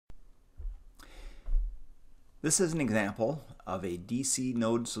This is an example of a DC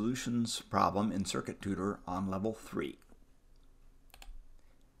node solutions problem in Circuit Tutor on level 3.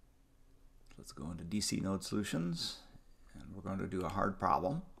 Let's go into DC node solutions, and we're going to do a hard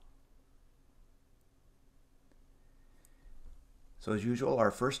problem. So as usual, our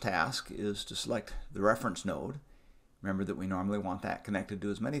first task is to select the reference node. Remember that we normally want that connected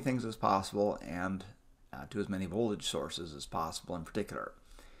to as many things as possible and to as many voltage sources as possible in particular.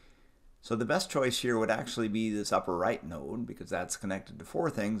 So the best choice here would actually be this upper right node, because that's connected to 4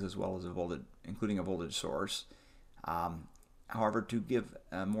 things as well as a voltage, including a voltage source. However, to give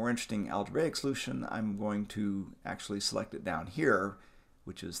a more interesting algebraic solution, I'm going to actually select it down here,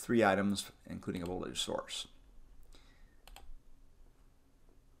 which is 3 items including a voltage source.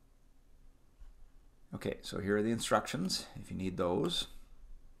 Okay, so here are the instructions if you need those.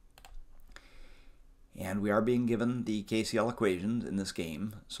 And we are being given the KCL equations in this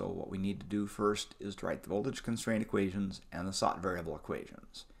game, so what we need to do first is to write the voltage constraint equations and the sought variable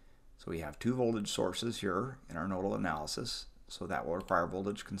equations. So we have 2 voltage sources here in our nodal analysis, so that will require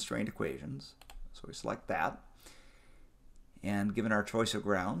voltage constraint equations. So we select that. And given our choice of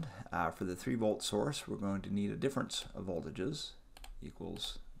ground, for the 3 volt source, we're going to need a difference of voltages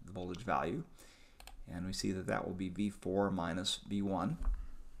equals the voltage value. And we see that that will be V4 minus V1.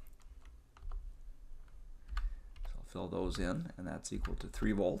 Fill those in, and that's equal to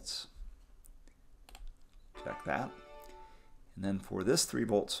 3 volts. Check that. And then for this 3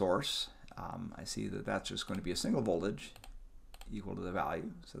 volt source, I see that that's just going to be a single voltage equal to the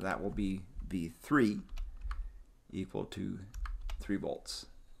value. So that will be V3 equal to 3 volts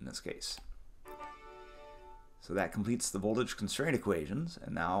in this case. So that completes the voltage constraint equations,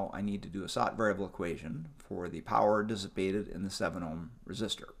 and now I need to do a sought variable equation for the power dissipated in the 7 ohm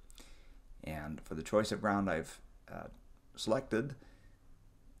resistor. And for the choice of ground I've selected,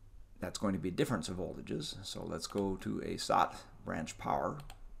 that's going to be difference of voltages. So let's go to a sought branch power.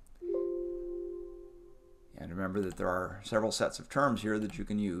 And remember that there are several sets of terms here that you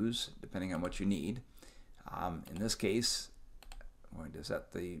can use depending on what you need. In this case, I'm going to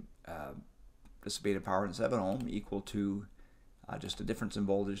set the dissipated power in 7 ohm equal to just a difference in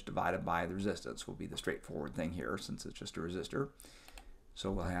voltage divided by the resistance will be the straightforward thing here since it's just a resistor.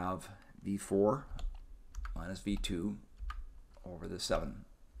 So we'll have V4 minus V2 over the 7,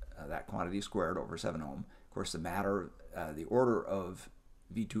 that quantity squared over 7 ohm. Of course, the order of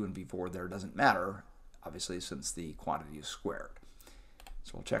V2 and V4 there doesn't matter, obviously, since the quantity is squared.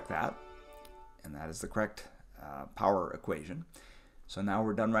 So we'll check that, and that is the correct power equation. So now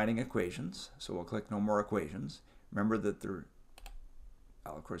we're done writing equations, so we'll click No More Equations. Remember that well,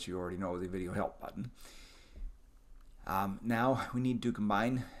 of course, you already know the video help button. Now we need to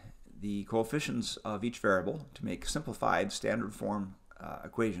combine the coefficients of each variable to make simplified standard form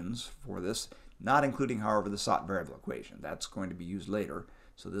equations for this, not including, however, the sought variable equation. That's going to be used later.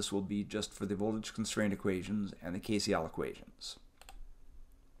 So this will be just for the voltage constraint equations and the KCL equations.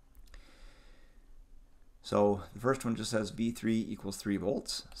 So the first one just says V3 equals 3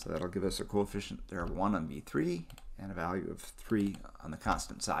 volts. So that'll give us a coefficient there of 1 on V3 and a value of 3 on the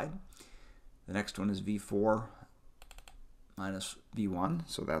constant side. The next one is V4 minus V1,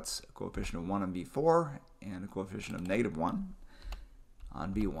 so that's a coefficient of 1 on V4 and a coefficient of -1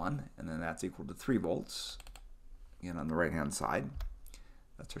 on V1, and then that's equal to 3 volts, again on the right hand side.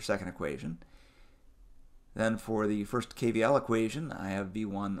 That's our second equation. Then for the first KVL equation, I have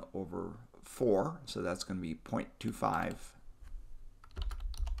V1 over 4, so that's going to be 0.25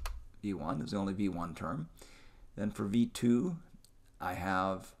 V1 is the only V1 term. Then for V2, I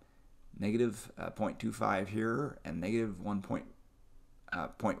have negative 0.25 here and negative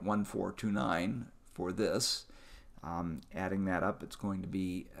 0.1429 for this. Adding that up, it's going to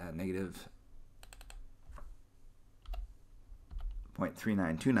be negative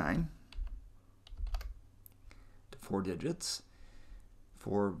 0.3929 to 4 digits.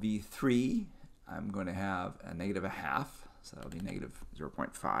 For V3, I'm going to have a negative 0.5, so that'll be negative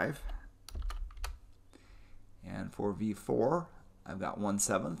 0.5. And for V4, I've got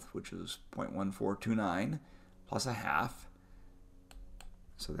 1/7, which is 0.1429 plus 0.5.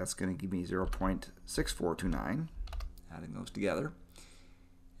 So that's going to give me 0.6429, adding those together.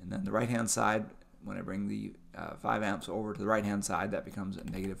 And then the right-hand side, when I bring the 5 amps over to the right-hand side, that becomes a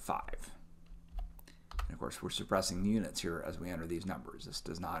 -5. And of course, we're suppressing the units here as we enter these numbers. This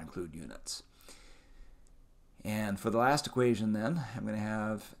does not include units. And for the last equation then, I'm going to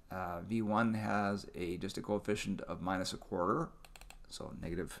have V1 has just a coefficient of -1/4, so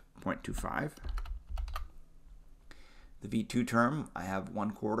negative 0.25. The V2 term, I have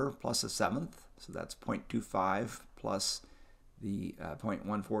 1/4 plus 1/7, so that's 0.25 plus the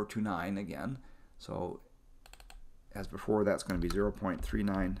 0.1429 again. So as before, that's going to be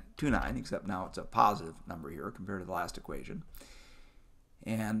 0.3929, except now it's a positive number here compared to the last equation.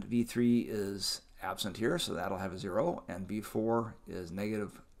 And V3 is absent here, so that'll have a 0, and V4 is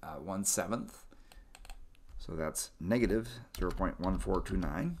negative 1/7, so that's negative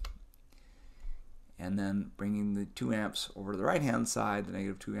 0.1429. And then bringing the 2 amps over to the right-hand side, the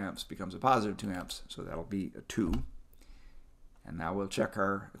negative 2 amps becomes a positive 2 amps, so that'll be a 2. And now we'll check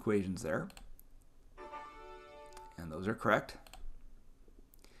our equations there. And those are correct.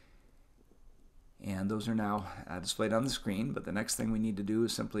 And those are now displayed on the screen, but the next thing we need to do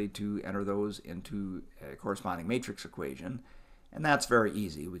is simply to enter those into a corresponding matrix equation. And that's very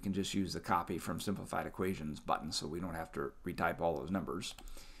easy. We can just use the copy from simplified equations button, so we don't have to retype all those numbers.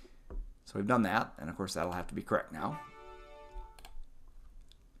 So we've done that, and of course that'll have to be correct now.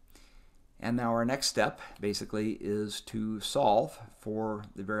 And now our next step basically is to solve for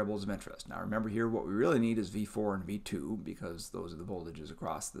the variables of interest. Now remember here, what we really need is V4 and V2, because those are the voltages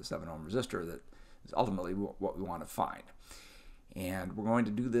across the 7 ohm resistor that is ultimately what we want to find. And we're going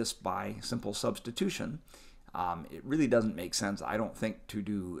to do this by simple substitution. It really doesn't make sense, I don't think, to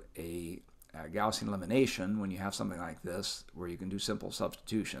do a Gaussian elimination when you have something like this where you can do simple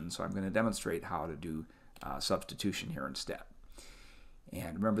substitution. So I'm going to demonstrate how to do substitution here instead.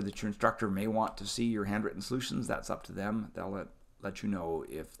 And remember that your instructor may want to see your handwritten solutions. That's up to them. They'll let you know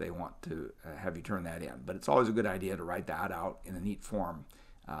if they want to have you turn that in. But it's always a good idea to write that out in a neat form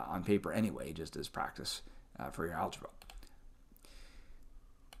on paper anyway, just as practice for your algebra.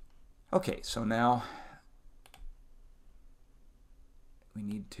 Okay, so now we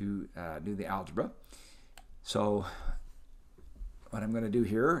need to do the algebra. So what I'm going to do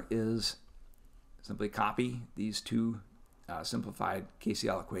here is simply copy these two simplified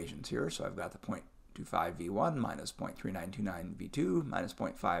KCL equations here. So I've got the 0.25V1 minus 0.3929V2 minus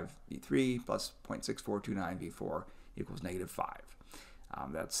 0.5V3 plus 0.6429V4 equals negative 5.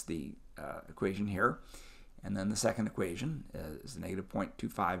 That's the equation here. And then the second equation is the negative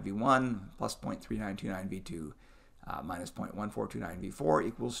 0.25V1 plus 0.3929V2 minus 0.1429V4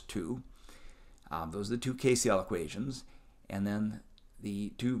 equals 2. Those are the two KCL equations. And then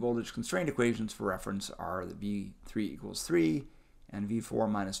the two voltage constraint equations for reference are the V3 equals 3 and V4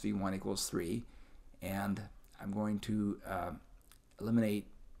 minus V1 equals 3. And I'm going to eliminate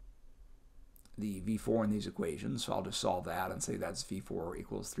the V4 in these equations, so I'll just solve that and say that's V4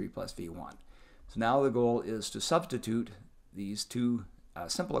 equals 3 plus V1. So now the goal is to substitute these two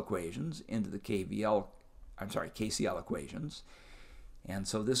simple equations into the KCL equations. And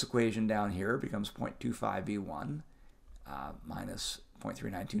so this equation down here becomes 0.25V1 minus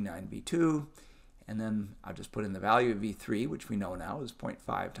 0.3929V2, and then I'll just put in the value of V3, which we know now is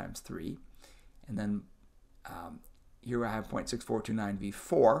 0.5 times 3, and then here I have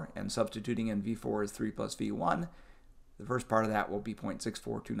 0.6429V4, and substituting in V4 is 3 plus V1. The first part of that will be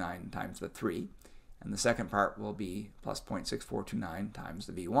 0.6429 times the 3, and the second part will be plus 0.6429 times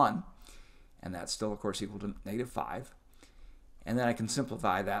the V1, and that's still, of course, equal to negative 5. And then I can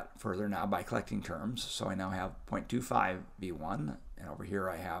simplify that further now by collecting terms. So I now have 0.25V1, and over here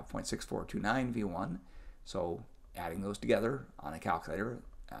I have 0.6429V1. So adding those together on a calculator,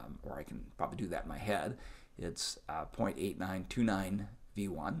 or I can probably do that in my head, it's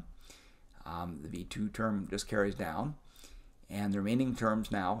 0.8929V1. The V2 term just carries down, and the remaining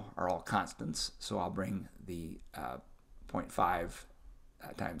terms now are all constants. So I'll bring the 0.5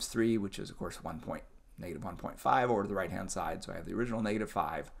 times 3, which is, of course, negative 1.5 over to the right-hand side. So I have the original negative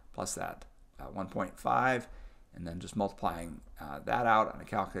 5 plus that 1.5, and then just multiplying that out on a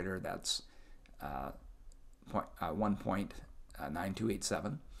calculator, that's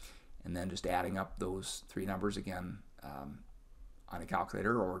 1.9287. And then just adding up those three numbers again on a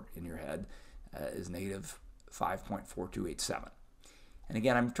calculator or in your head is negative 5.4287. And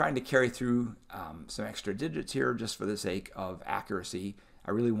again, I'm trying to carry through some extra digits here just for the sake of accuracy.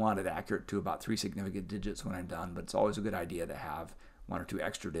 I really want it accurate to about 3 significant digits when I'm done, but it's always a good idea to have 1 or 2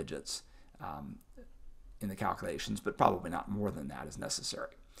 extra digits in the calculations, but probably not more than that is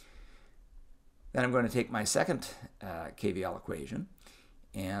necessary. Then I'm going to take my second KCL equation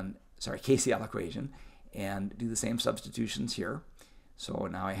and do the same substitutions here. So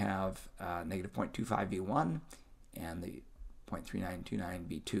now I have negative 0.25V1 and the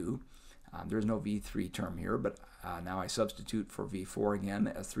 0.3929V2. There's no V3 term here, but now I substitute for V4 again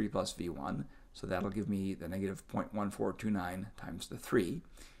as 3 plus V1. So that'll give me the negative 0.1429 times the 3.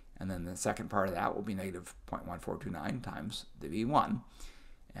 And then the second part of that will be negative 0.1429 times the V1.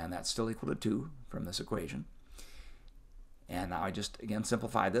 And that's still equal to 2 from this equation. And now I just, again,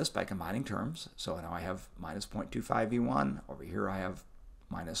 simplify this by combining terms. So now I have minus 0.25V1. Over here I have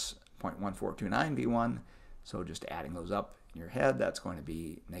minus 0.1429V1. So just adding those up in your head, that's going to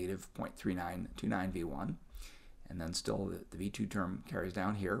be negative 0.3929 V1. And then still the V2 term carries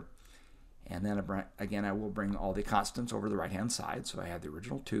down here. And then again, I will bring all the constants over to the right-hand side. So I have the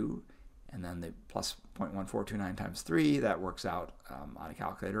original 2, and then the plus 0.1429 times 3. That works out on a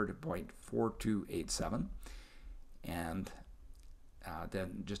calculator to 0.4287. And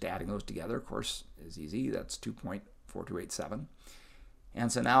then just adding those together, of course, is easy. That's 2.4287.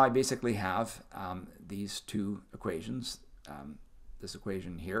 And so now I basically have these two equations. This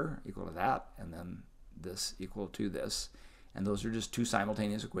equation here equal to that, and then this equal to this. And those are just two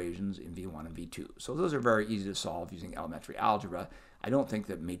simultaneous equations in V1 and V2. So those are very easy to solve using elementary algebra. I don't think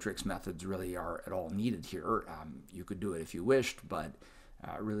that matrix methods really are at all needed here. You could do it if you wished, but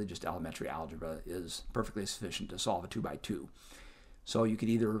really just elementary algebra is perfectly sufficient to solve a 2x2. So you could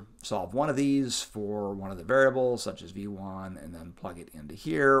either solve one of these for one of the variables, such as V1, and then plug it into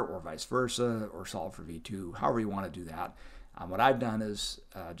here, or vice versa, or solve for V2, however you want to do that. What I've done is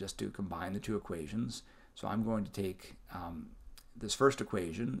just to combine the two equations. So I'm going to take this first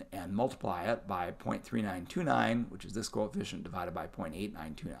equation and multiply it by 0.3929, which is this coefficient, divided by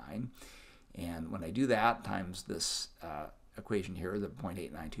 0.8929. And when I do that, times this equation here, the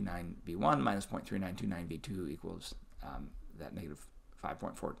 0.8929 V1 minus 0.3929 V2 equals that negative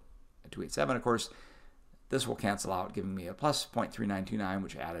 5.4287. Of course, this will cancel out, giving me a plus 0.3929,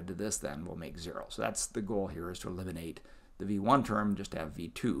 which added to this then will make 0. So that's the goal here, is to eliminate the V1 term, just to have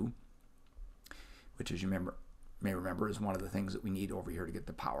V2, which, as you may remember, is one of the things that we need over here to get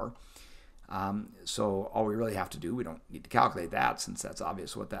the power. So all we really have to do, we don't need to calculate that, since that's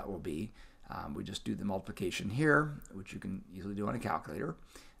obvious what that will be. We just do the multiplication here, which you can easily do on a calculator.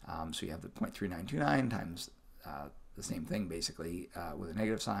 So you have the 0.3929 times the same thing, basically, with a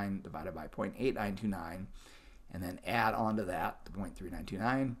negative sign, divided by 0.8929, and then add on to that the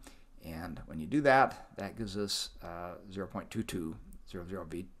 0.3929. And when you do that, that gives us 0.2200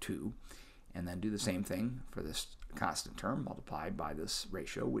 V2. And then do the same thing for this constant term multiplied by this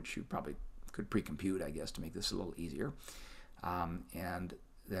ratio, which you probably could pre-compute, I guess, to make this a little easier. And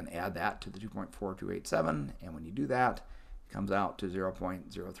then add that to the 2.4287, and when you do that, it comes out to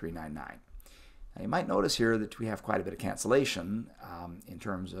 0.0399. Now you might notice here that we have quite a bit of cancellation in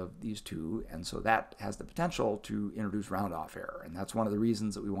terms of these two, and so that has the potential to introduce round-off error. And that's one of the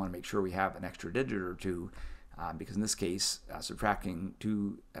reasons that we want to make sure we have an extra digit or two, because in this case, subtracting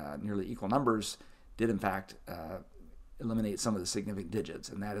two nearly equal numbers did in fact eliminate some of the significant digits,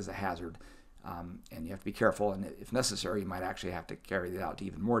 and that is a hazard. And you have to be careful, and if necessary, you might actually have to carry that out to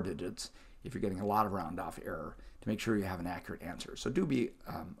even more digits if you're getting a lot of round-off error to make sure you have an accurate answer. So do be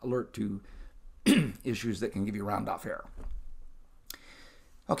alert to issues that can give you round-off error.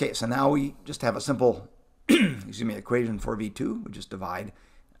 Okay, so now we just have a simple equation for V2. We just divide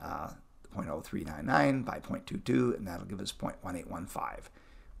 0.0399 by 0.22, and that'll give us 0.1815,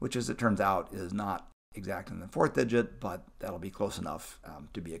 which, as it turns out, is not exact in the fourth digit, but that'll be close enough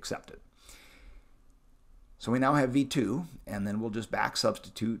to be accepted. So we now have V2, and then we'll just back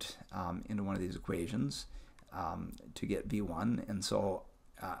substitute into one of these equations to get V1. And so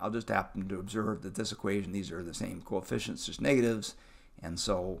I'll just happen to observe that this equation, these are the same coefficients, just negatives, and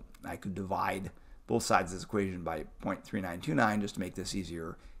so I could divide both sides of this equation by 0.3929 just to make this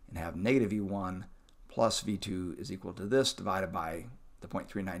easier, and have negative V1 plus V2 is equal to this divided by the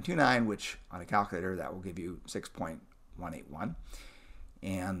 0.3929, which on a calculator that will give you 6.181.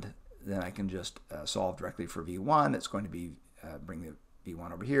 And then I can just solve directly for V1. It's going to be bring the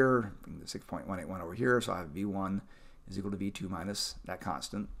V1 over here, bring the 6.181 over here, so I have V1 is equal to V2 minus that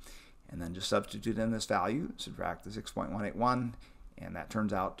constant, and then just substitute in this value, subtract the 6.181, and that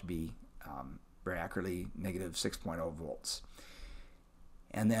turns out to be very accurately negative 6.0 volts.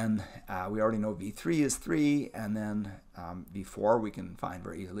 And then we already know V3 is 3, and then V4 we can find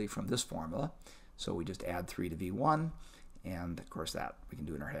very easily from this formula. So we just add 3 to V1, and of course that we can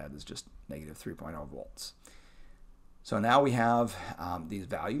do in our head is just negative 3.0 volts. So now we have these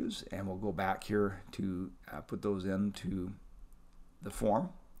values, and we'll go back here to put those into the form.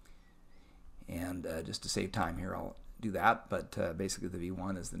 And just to save time here, I'll do that. But basically the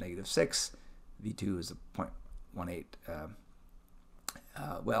V1 is the negative 6, V2 is the 0.18,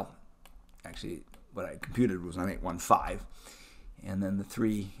 well, actually what I computed was 0.1815, and then the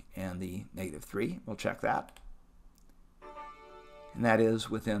 3 and the negative 3, we'll check that. And that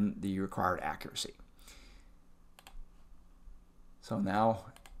is within the required accuracy. So now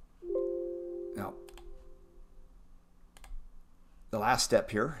the last step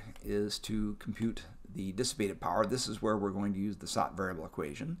here is to compute the dissipated power. This is where we're going to use the sought variable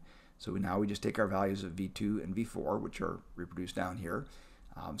equation. So now we just take our values of V2 and V4, which are reproduced down here,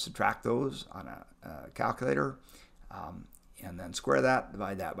 Subtract those on a calculator, and then square that,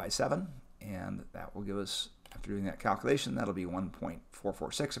 divide that by 7, and that will give us, after doing that calculation, that'll be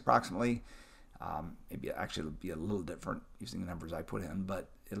 1.446 approximately. Maybe actually it'll be a little different using the numbers I put in, but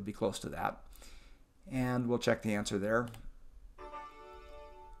it'll be close to that. And we'll check the answer there,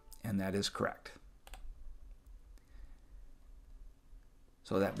 and that is correct.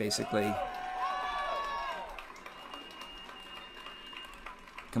 So that basically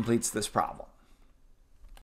completes this problem.